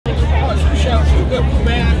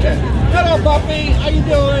puppy. How you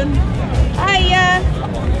doing? Hiya.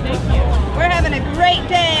 We're having a great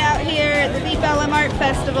day out here at the Deep Ellum Art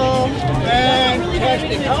Festival.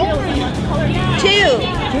 Fantastic. How old are you? 2.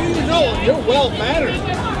 2 years old. You're well mannered.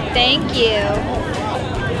 Thank you.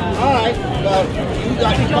 All right. Well, you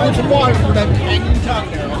got to find some water for that hanging tongue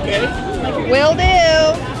there, okay? Will do.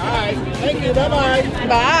 All right. Thank you. Bye-bye.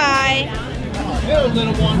 Bye. Hello,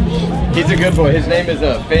 little one. He's a good boy. His name is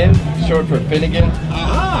Finn, short for Finnegan.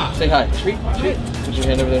 Aha. Say hi. Sweet. Sweet. Put your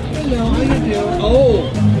hand over there. Hello. How you doing?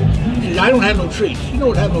 Oh. I don't have no treats. You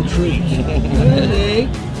don't have no treats. Hey.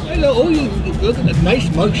 Hello. Oh, you look at the nice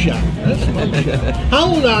mugshot. That's a mugshot. How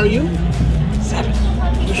old are you? 7.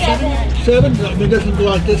 You're 7? 7? I mean, it doesn't go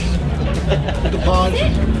like this. The pause.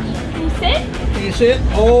 Can you sit? Can you sit?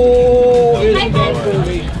 Oh, isn't that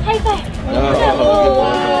pretty? High five. Oh,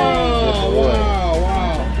 wow. Wow.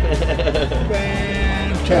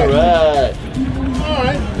 Fantastic. All right. All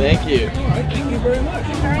right. Thank you. All right. Thank you very much.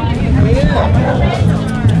 Yeah.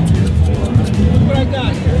 Look what I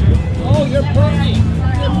got here. Oh, you're pretty.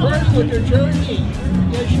 You're pretty with your jersey.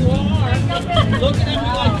 Yes, you are. Looking at me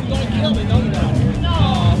like you're going to kill me. No, you're not.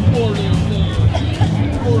 Oh, poor little thing.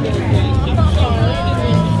 Poor little thing. I'm sorry. I didn't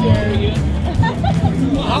mean to scare you.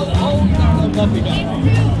 Well, how old is that little puppy dog?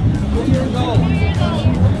 2 years old.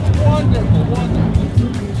 Wonderful, wonderful.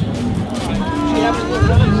 She having a good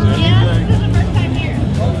time? Yeah, this is the first time here.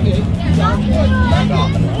 Okay. Sounds good.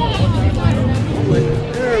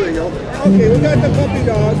 There we go. Okay, we got the puppy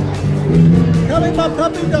dog. Tell me about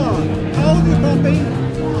puppy dog. How old is your puppy?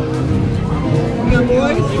 Your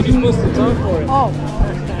boys? You're supposed to talk for it. Oh.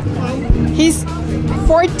 He's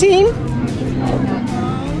 14.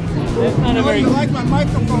 That's not a Oh, very. you like my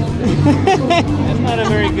microphone? That's not a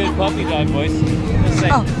very good puppy dog voice. Let's say,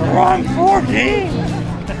 I'm 14.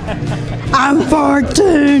 I'm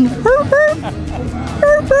 14.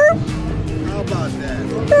 How about that?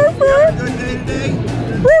 You have a good day today?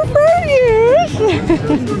 Yes.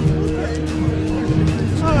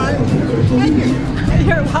 All right. Thank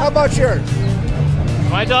you. How about yours?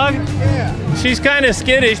 My dog? Yeah. She's kind of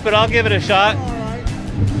skittish, but I'll give it a shot. All right.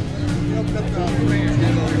 You open up the range a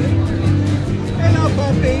little bit. Hello,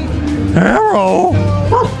 puppy. Arrow.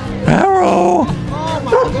 Arrow. Oh,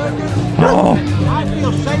 my goodness. Oh. I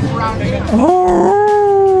feel safe around here.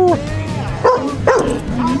 Oh.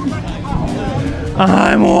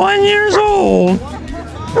 I'm 1 year old.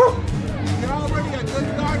 You're already a good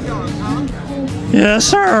guard dog, huh? Yes,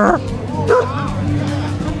 sir.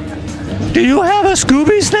 Do you have a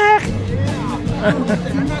Scooby snack? I'm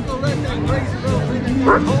not going to let that crazy little thing that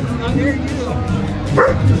you're holding under you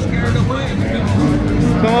scare it away.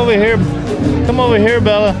 Come over here. Come over here,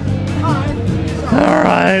 Bella. All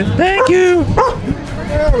right. Thank you.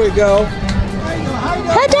 There we go.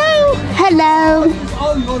 Hello. Hello.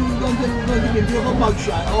 Oh, you're going to give me a beautiful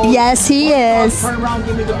mugshot. Oh, Yes, he is. Turn around and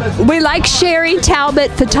give me the best. We like Sherry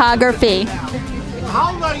Talbot photography.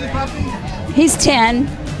 How old are you, puppy? He's 10,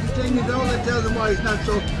 10 years old. That tells him why he's not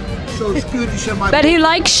so skittish in my but he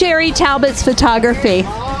likes Sherry Talbot's photography.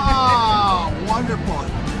 Oh, wonderful.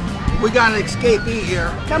 We got an escapee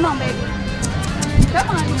here. Come on, baby. Come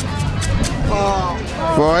on.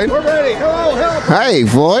 Floyd. We're ready. Hello. Hey,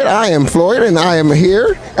 Floyd. I am Floyd, and I am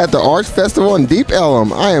here at the Arts Festival in Deep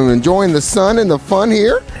Ellum. I am enjoying the sun and the fun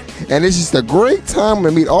here, and it's just a great time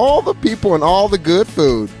to meet all the people and all the good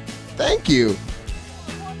food. Thank you.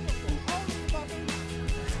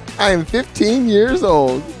 I am 15 years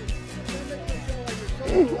old.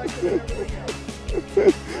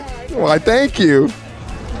 Why, thank you.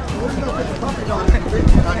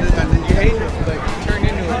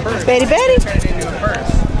 Betty.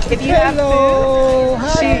 If you have Hello. food,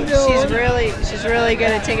 How you doing? she's really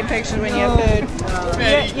good at taking pictures when you have food.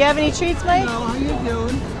 You have any treats, Mike? Hello, how you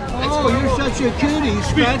doing? Oh, you're such a cutie. You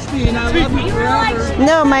scratched me and I love you forever.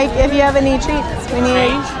 No, Mike. If you have any treats, we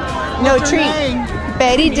need no What's her treats. name?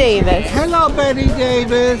 Betty Davis. Hello, Betty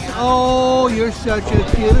Davis. Oh, you're such a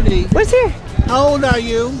cutie. What's here? How old are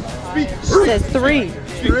you? She says 3.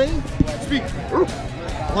 3?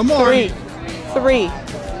 One more. 3.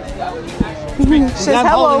 She says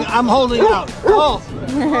hello. I'm holding out. Oh,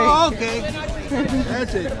 okay.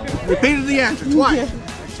 That's it. Repeated the answer twice.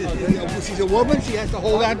 She's a woman. She has to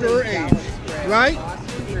hold out to her age, right?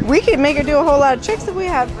 We could make her do a whole lot of tricks if we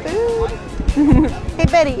have food. Hey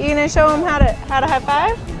Betty, you gonna show them how to high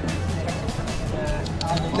five?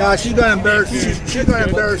 No, she's gonna embarrass. She's gonna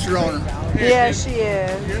embarrass her owner. Yeah, she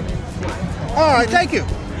is. All right, thank you.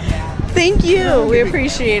 Thank you. We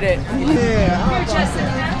appreciate it. Yeah.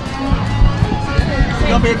 You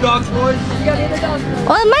gonna be a dog's boy?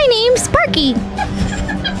 Well, my name's Sparky.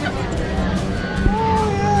 Oh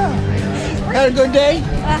yeah. had a good day?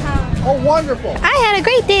 Oh, wonderful. I had a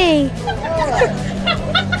great day.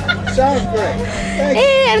 Sounds great. Thank you.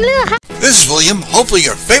 Hey, I'm a little This is William, hopefully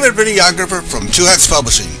your favorite videographer from Two Hats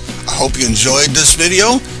Publishing. I hope you enjoyed this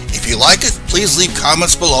video. If you like it, please leave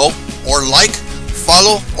comments below, or like,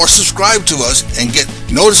 follow, or subscribe to us and get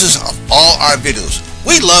notices of all our videos.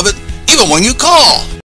 We love it, even when you call.